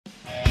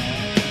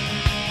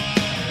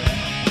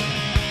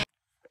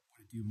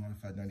Skunk2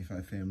 Modified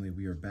 95 family,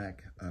 we are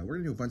back. We're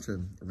gonna do a bunch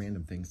of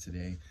random things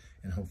today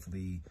and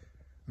hopefully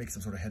make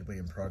some sort of headway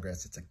in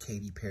progress. It's a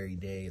Katy Perry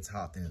day. It's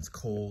hot and it's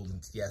cold.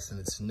 And yes, and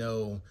it's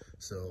snow.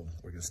 So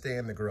we're gonna stay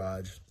in the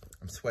garage.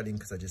 I'm sweating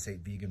because I just ate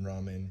vegan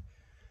ramen,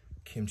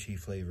 kimchi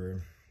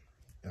flavor.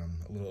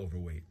 A little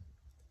overweight,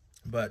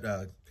 but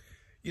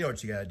you know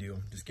what you gotta do.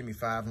 Just give me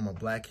 5 on my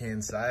black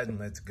hand side and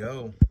let's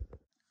go.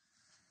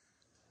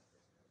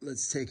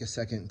 Let's take a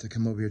second to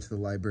come over here to the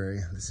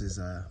library. This is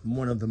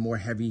one of the more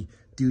heavy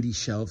duty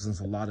shelves. There's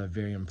a lot of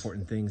very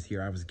important things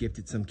here. I was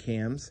gifted some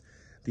cams.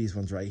 These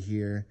ones right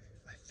here.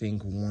 I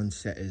think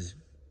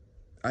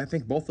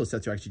both those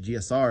sets are actually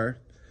GSR.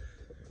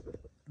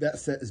 That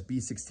set is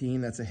B16.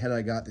 That's a head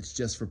I got that's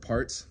just for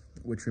parts,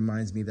 which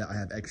reminds me that I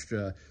have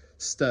extra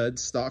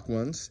studs, stock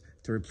ones,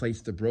 to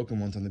replace the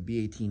broken ones on the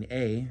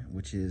B18A,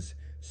 which is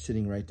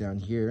sitting right down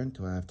here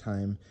until I have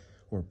time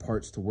or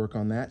parts to work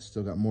on that.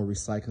 Still got more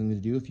recycling to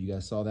do if you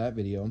guys saw that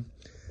video.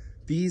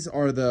 These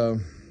are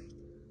the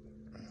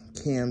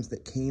cams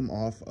that came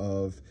off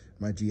of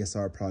my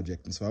GSR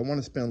project. And so I want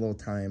to spend a little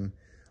time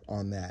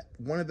on that.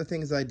 One of the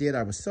things I did,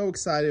 I was so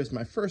excited. It was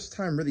my first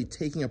time really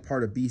taking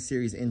apart a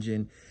B-Series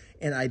engine.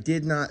 And I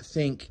did not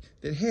think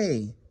that,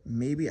 hey,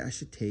 maybe I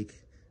should take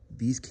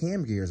these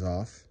cam gears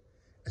off,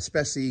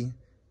 especially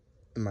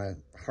in my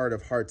heart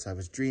of hearts, I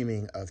was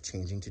dreaming of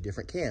changing to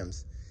different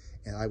cams.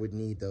 And I would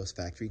need those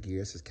factory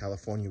gears because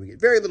California, we get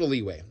very little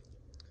leeway.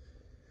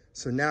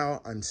 So now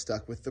I'm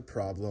stuck with the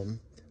problem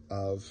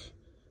of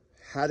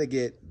how to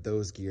get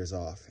those gears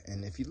off.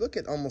 And if you look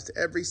at almost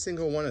every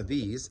single one of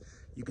these,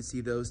 you can see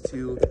those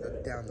two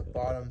down the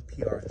bottom,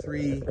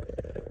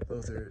 PR3.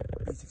 Those are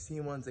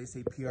B16 ones, they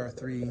say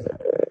PR3.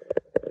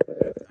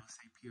 Those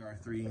say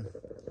PR3.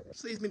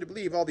 This leads me to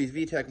believe all these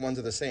VTEC ones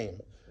are the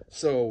same.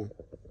 So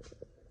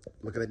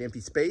look at that empty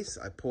space.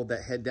 I pulled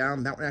that head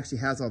down. That one actually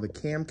has all the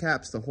cam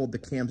caps to hold the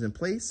cams in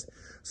place.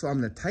 So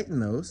I'm going to tighten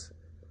those,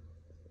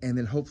 and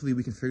then hopefully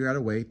we can figure out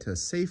a way to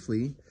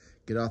safely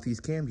get off these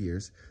cam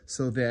gears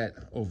so that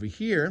over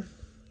here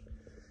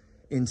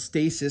in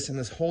stasis, in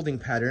this holding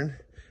pattern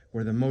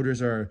where the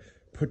motors are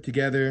put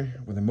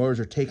together, where the motors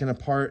are taken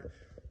apart,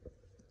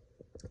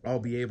 I'll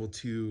be able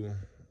to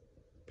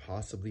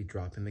possibly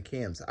drop in the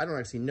cams. I don't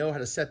actually know how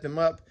to set them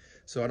up,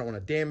 so I don't want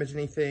to damage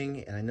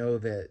anything. And I know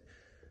that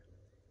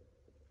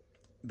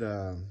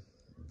the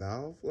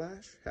valve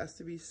lash has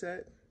to be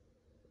set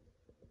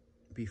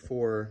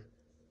before,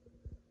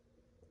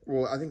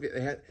 well, I think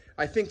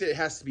that it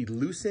has to be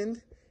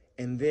loosened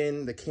and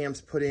then the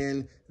cams put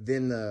in,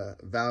 then the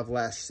valve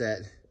lash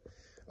set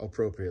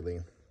appropriately.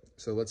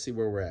 So let's see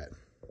where we're at.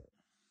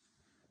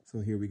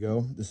 So here we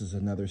go. This is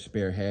another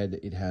spare head.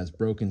 It has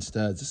broken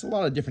studs. There's a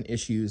lot of different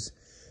issues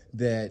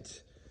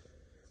that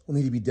will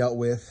need to be dealt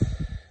with.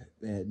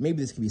 Maybe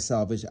this can be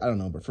salvaged, I don't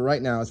know, but for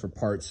right now, it's for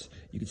parts.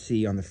 You can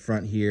see on the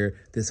front here,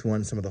 this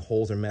one, some of the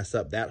holes are messed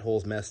up. That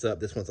hole's messed up.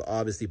 This one's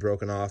obviously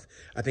broken off.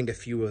 I think a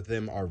few of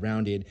them are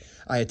rounded.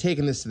 I had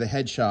taken this to the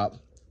head shop,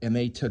 and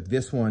they took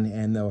this one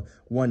and the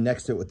one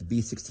next to it with the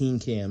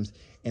B16 cams,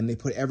 and they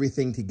put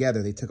everything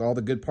together. They took all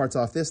the good parts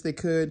off this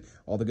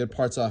all the good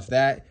parts off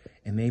that,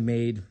 and they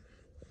made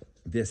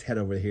this head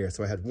over here.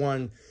 So I had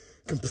one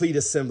complete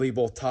assembly,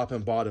 both top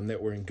and bottom,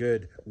 that were in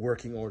good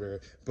working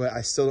order. But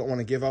I still don't want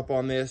to give up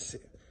on this,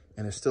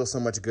 and there's still so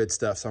much good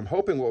stuff. So I'm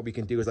hoping what we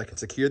can do is I can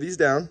secure these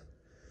down.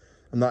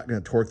 I'm not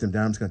going to torque them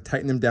down. I'm just going to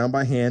tighten them down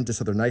by hand just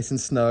so they're nice and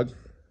snug.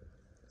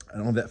 I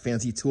don't have that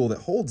fancy tool that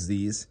holds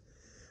these,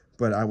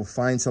 but I will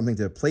find something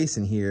to place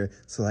in here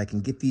so I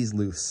can get these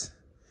loose.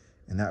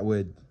 And that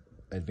would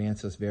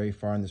advance us very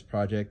far in this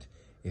project.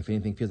 If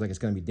anything feels like it's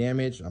going to be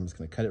damaged, I'm just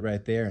going to cut it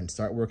right there and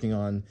start working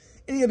on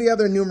any of the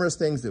other numerous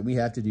things that we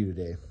have to do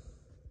today.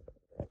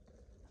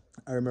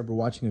 I remember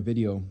watching a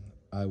video.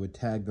 I would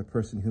tag the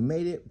person who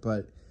made it,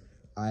 but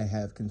I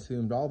have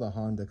consumed all the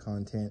Honda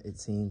content, it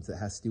seems, that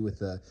has to do with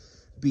the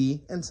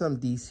B and some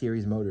D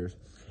series motors.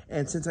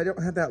 And since I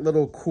don't have that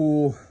little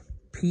cool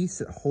piece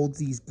that holds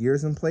these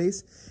gears in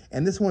place,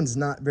 and this one's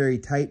not very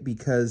tight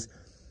because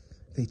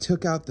they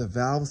took out the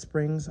valve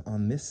springs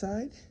on this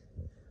side.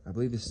 I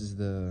believe this is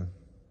the,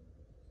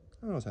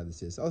 I don't know what side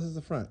this is. Oh, this is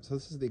the front. So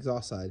this is the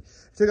exhaust side.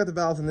 I took out the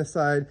valves on this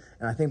side,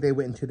 and I think they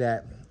went into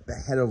that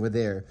head over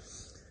there.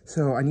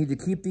 So I need to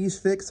keep these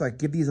fixed so I can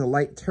give these a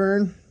light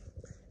turn.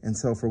 And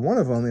so for one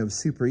of them, it was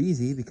super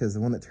easy because the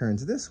one that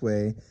turns this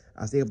way,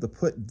 I was able to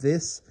put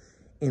this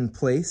in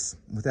place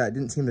without, it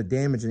didn't seem to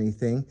damage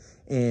anything,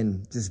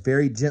 and just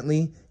very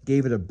gently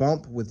gave it a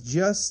bump with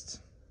just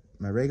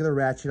my regular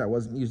ratchet. I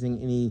wasn't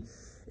using any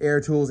air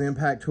tools,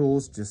 impact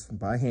tools, just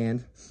by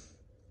hand.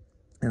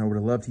 And I would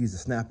have loved to use the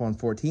Snap-on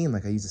 14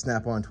 like I used the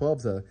Snap-on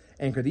 12 to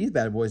anchor these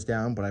bad boys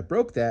down, but I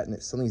broke that and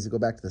it still needs to go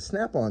back to the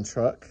Snap-on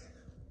truck.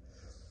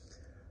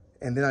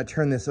 And then I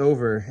turned this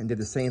over and did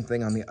the same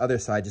thing on the other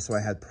side just so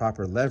I had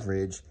proper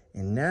leverage.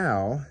 And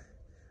now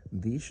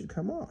these should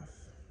come off.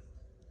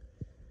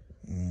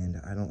 And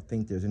I don't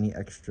think there's any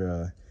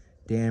extra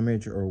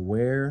damage or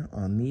wear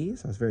on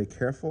these. I was very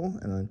careful,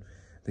 and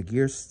The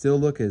gears still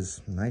look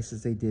as nice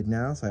as they did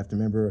now. So I have to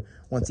remember,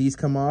 once these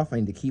come off,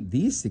 I need to keep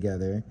these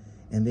together.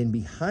 And then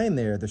behind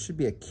there should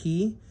be a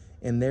key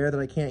in there that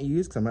I can't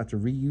use because I'm going to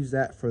have to reuse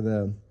that for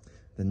the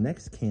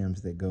next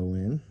cams that go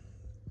in.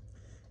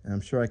 And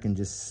I'm sure I can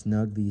just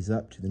snug these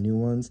up to the new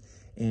ones.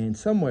 And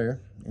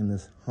somewhere in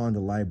this Honda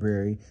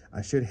library,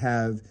 I should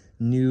have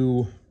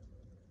new,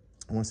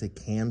 I want to say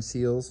cam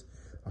seals.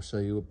 I'll show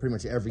you. Pretty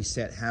much every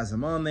set has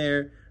them on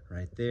there.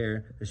 Right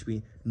there. There should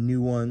be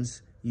new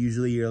ones.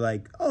 Usually you're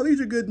like, oh, these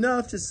are good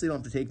enough, just so you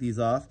don't have to take these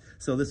off.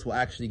 So this will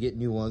actually get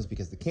new ones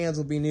because the cams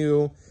will be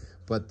new,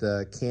 but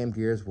the cam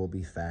gears will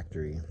be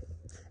factory.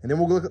 And then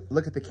we'll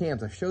look at the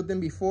cams. I showed them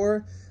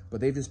before,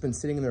 but they've just been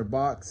sitting in their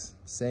box,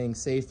 saying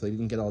safe. They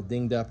didn't get all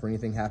dinged up or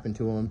anything happened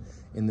to them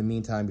in the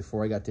meantime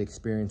before I got to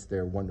experience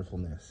their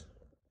wonderfulness.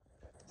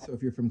 So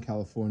if you're from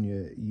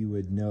California, you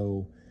would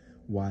know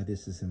why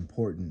this is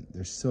important.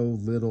 There's so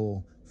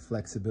little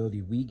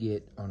flexibility we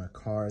get on a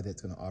car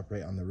that's going to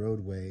operate on the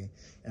roadway.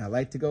 And I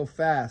like to go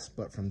fast,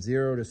 but from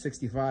 0 to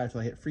 65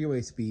 till I hit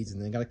freeway speeds,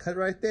 and then got to cut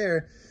right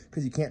there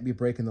because you can't be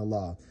breaking the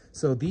law.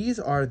 So these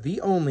are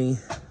the only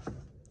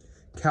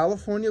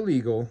California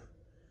legal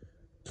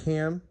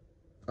cam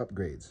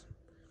upgrades.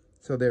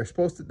 So they're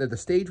the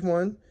stage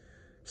 1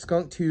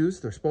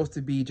 Skunk2s. They're supposed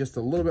to be just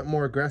a little bit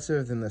more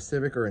aggressive than the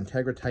Civic or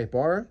Integra Type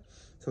R.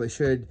 So they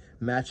should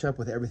match up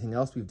with everything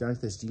else we've done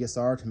to this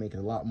GSR to make it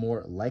a lot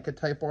more like a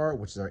Type R,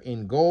 which is our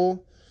end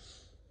goal.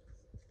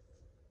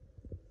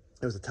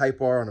 It was a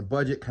Type R on a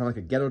budget, kind of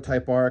like a ghetto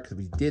Type R, because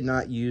we did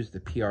not use the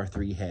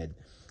PR3 head.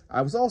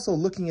 I was also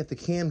looking at the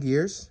cam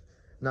gears,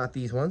 not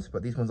these ones,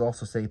 but these ones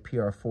also say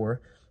PR4.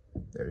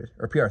 There it is,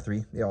 or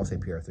PR3. They all say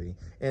PR3.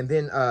 And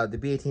then the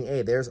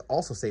B18A, theirs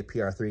also say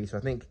PR3. So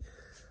I think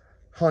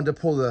Honda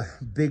pulled a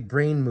big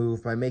brain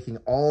move by making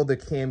all the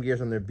cam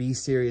gears on their B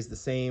series the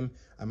same.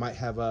 I might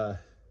have a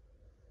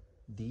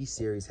D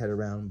series head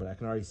around, but I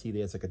can already see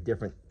that it's like a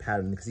different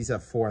pattern because these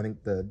have 4. I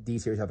think the D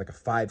series have like a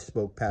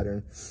 5-spoke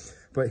pattern.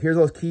 But here's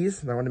those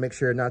keys. I want to make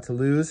sure not to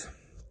lose.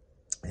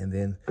 And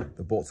then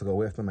the bolts will go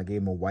with them. I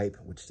gave them a wipe,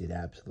 which did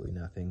absolutely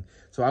nothing.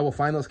 So I will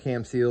find those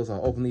cam seals.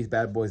 I'll open these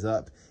bad boys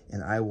up,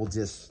 and I will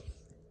just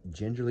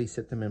gingerly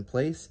sit them in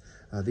place.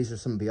 These are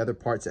some of the other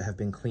parts that have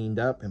been cleaned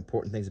up.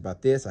 Important things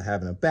about this, I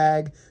have in a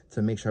bag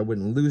to make sure I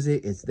wouldn't lose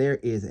it. There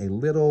is a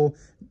little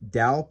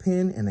dowel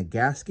pin and a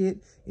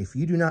gasket. If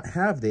you do not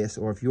have this,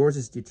 or if yours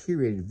is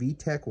deteriorated,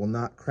 VTech will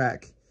not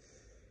crack.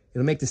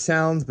 It'll make the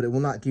sounds, but it will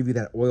not give you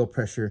that oil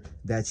pressure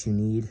that you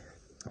need.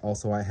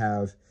 Also, I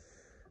have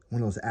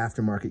one of those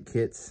aftermarket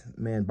kits.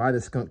 Man, buy the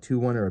Skunk2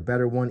 one or a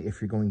better one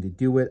if you're going to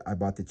do it. I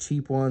bought the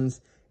cheap ones,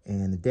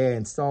 and the day I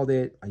installed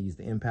it, I used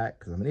the impact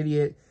because I'm an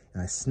idiot,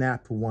 and I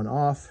snapped one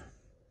off.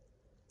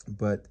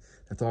 But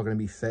that's all going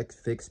to be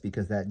fixed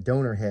because that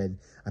donor head,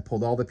 I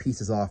pulled all the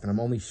pieces off, and I'm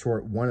only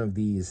short one of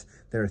these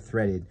that are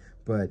threaded,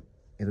 but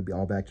it'll be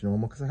all back to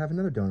normal because I have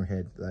another donor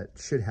head that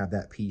should have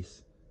that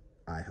piece,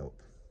 I hope.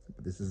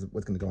 But this is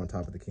what's going to go on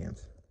top of the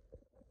cams.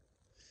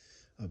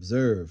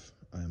 Observe,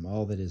 I am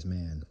all that is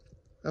man.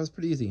 That was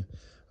pretty easy.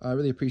 I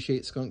really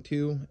appreciate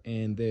Skunk2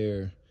 and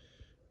their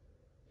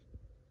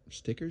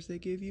stickers they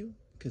give you,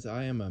 because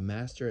I am a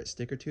master at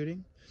sticker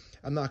tooting.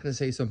 I'm not going to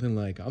say something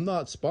like, I'm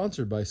not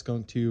sponsored by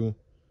Skunk2.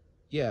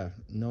 Yeah,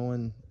 no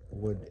one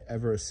would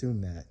ever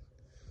assume that.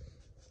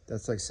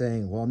 That's like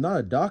saying, well, I'm not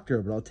a doctor,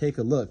 but I'll take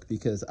a look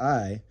because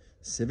I,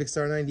 Civic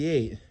Star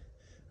 98,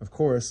 of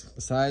course,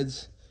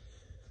 besides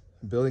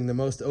building the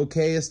most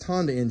okayest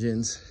Honda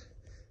engines,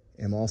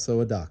 am also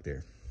a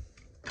doctor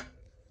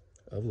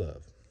of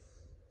love.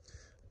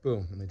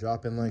 Boom, and they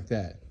drop in like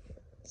that.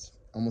 It's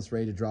almost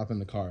ready to drop in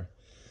the car.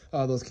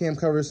 Those cam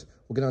covers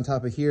will get on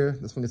top of here.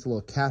 This one gets a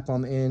little cap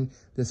on the end.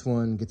 This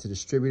one gets a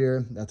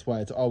distributor. That's why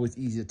it's always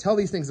easy to tell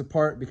these things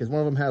apart, because one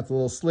of them has a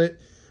little slit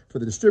for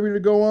the distributor to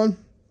go on,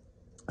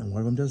 and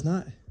one of them does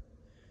not.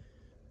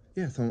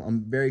 Yeah, so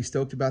I'm very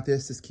stoked about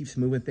this. This keeps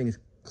moving things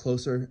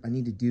closer. I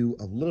need to do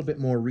a little bit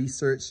more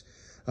research.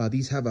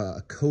 These have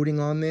a coating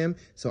on them,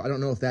 so I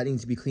don't know if that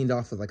needs to be cleaned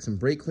off with like some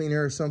brake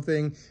cleaner or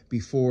something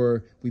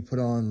before we put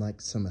on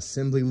like some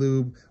assembly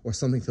lube or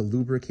something to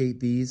lubricate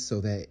these so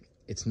that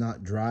it's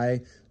not dry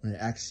when it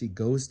actually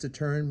goes to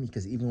turn,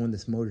 because even when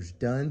this motor's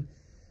done,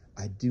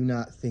 I do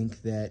not think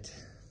that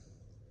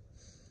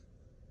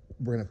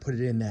we're gonna put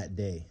it in that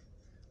day,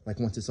 like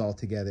once it's all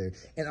together.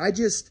 And I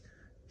just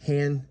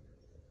hand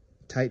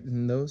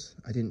tighten those.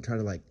 I didn't try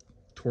to like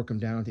torque them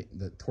down to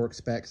the torque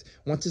specs.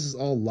 Once this is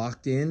all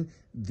locked in,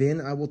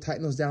 then I will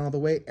tighten those down all the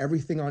way.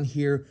 Everything on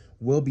here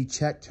will be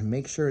checked to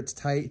make sure it's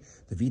tight.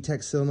 The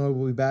VTech solenoid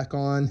will be back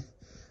on.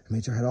 I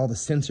made sure I had all the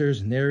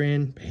sensors and they're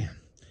in. Bam.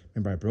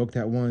 Remember, I broke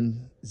that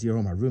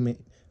 1.0. My roommate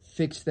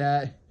fixed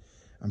that.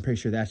 I'm pretty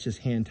sure that's just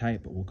hand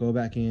tight, but we'll go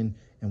back in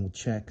and we'll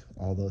check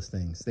all those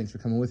things. Thanks for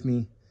coming with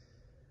me.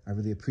 I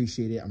really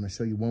appreciate it. I'm gonna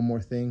show you one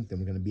more thing, then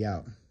we're gonna be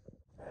out.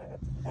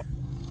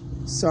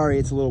 Sorry,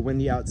 it's a little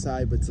windy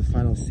outside, but it's the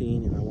final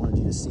scene, and I wanted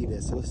you to see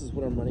this. So this is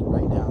what I'm running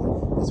right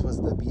now. This was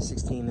the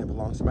B16 that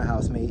belongs to my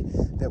housemate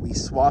that we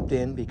swapped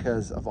in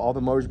because of all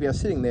the motors we have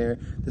sitting there.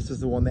 This was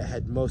the one that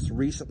had most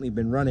recently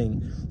been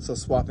running. So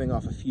swapping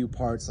off a few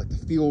parts like the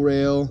fuel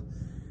rail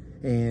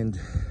and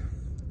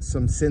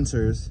some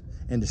sensors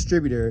and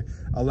distributor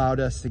allowed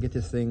us to get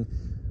this thing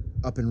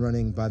up and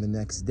running by the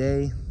next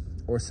day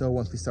or so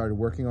once we started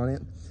working on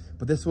it.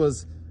 But this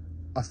was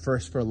a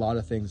first for a lot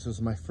of things. This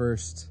was my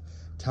first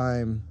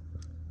time,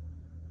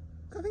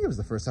 I think it was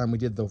the first time we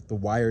did the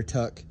wire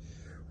tuck,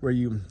 where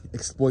you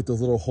exploit those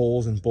little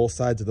holes in both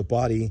sides of the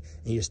body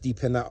and you just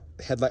depin that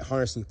headlight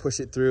harness and you push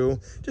it through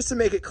just to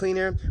make it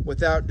cleaner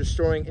without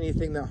destroying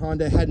anything that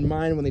Honda had in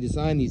mind when they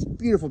designed these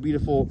beautiful,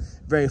 beautiful,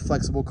 very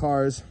flexible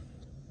cars.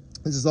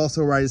 This is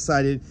also where I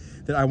decided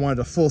that I wanted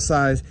a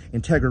full-size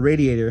Integra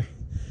radiator,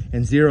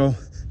 and Zero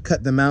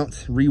cut them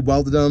out,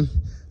 re-welded them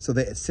so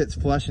that it sits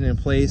flush and in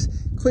place,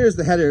 clears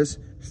the headers.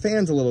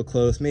 Fan's a little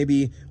close.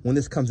 Maybe when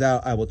this comes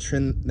out, I will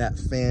trim that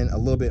fan a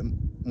little bit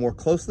more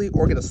closely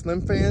or get a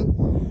slim fan.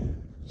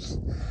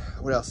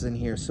 What else is in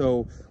here?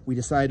 So we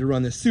decided to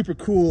run this super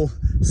cool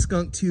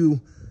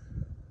Skunk2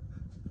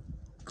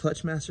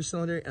 clutch master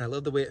cylinder, and I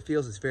love the way it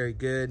feels. It's very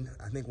good.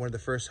 I think one of the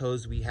first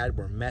hoses we had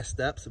were messed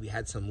up, so we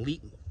had some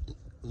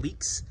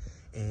leaks.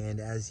 And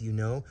as you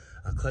know,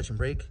 clutch and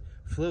brake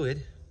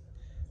fluid,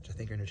 which I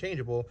think are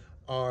interchangeable,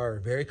 are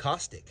very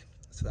caustic.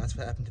 So that's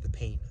what happened to the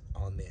paint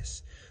on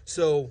this.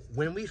 So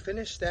when we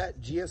finish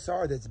that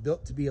GSR that's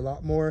built to be a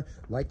lot more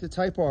like the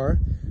Type R,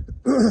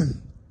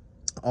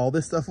 all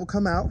this stuff will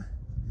come out,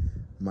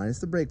 minus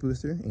the brake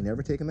booster. Ain't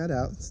never taking that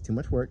out. It's too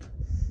much work.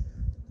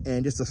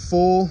 And just a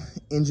full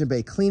engine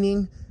bay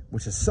cleaning,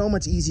 which is so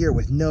much easier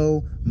with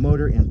no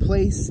motor in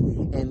place.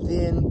 And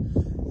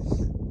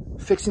then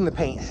fixing the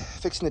paint,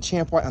 fixing the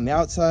champ white on the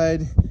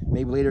outside,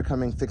 maybe later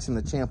coming fixing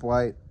the champ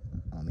white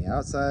on the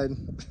outside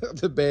of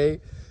the bay.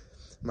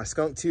 My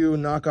Skunk2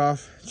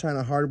 knockoff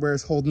China hardware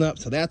is holding up,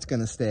 so that's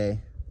gonna stay.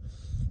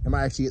 I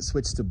might actually get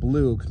switched to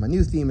blue because my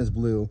new theme is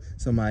blue.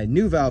 So my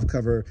new valve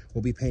cover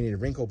will be painted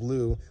wrinkle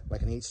blue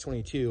like an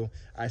H22.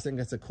 I just think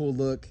that's a cool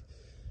look.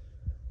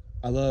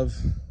 I love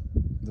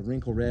the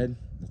wrinkle red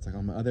that's like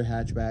on my other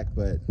hatchback,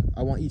 but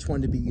I want each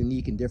one to be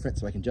unique and different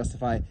so I can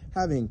justify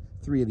having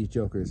 3 of these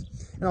jokers.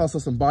 And also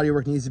some body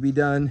work needs to be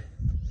done.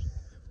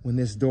 When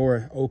this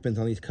door opens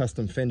on these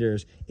custom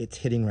fenders, it's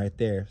hitting right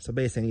there. So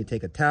basically I need to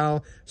take a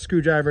towel,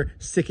 screwdriver,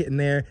 stick it in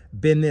there,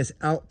 bend this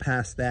out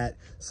past that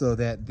so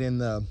that then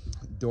the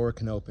door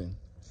can open.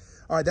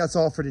 All right, that's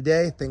all for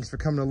today. Thanks for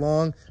coming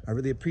along. I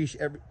really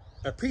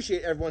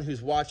appreciate everyone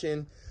who's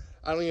watching.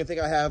 I don't even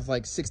think I have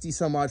like 60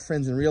 some odd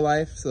friends in real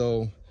life,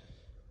 so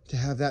to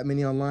have that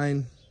many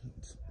online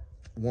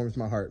warms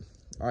my heart.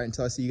 All right,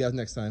 until I see you guys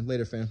next time.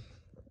 Later, fam.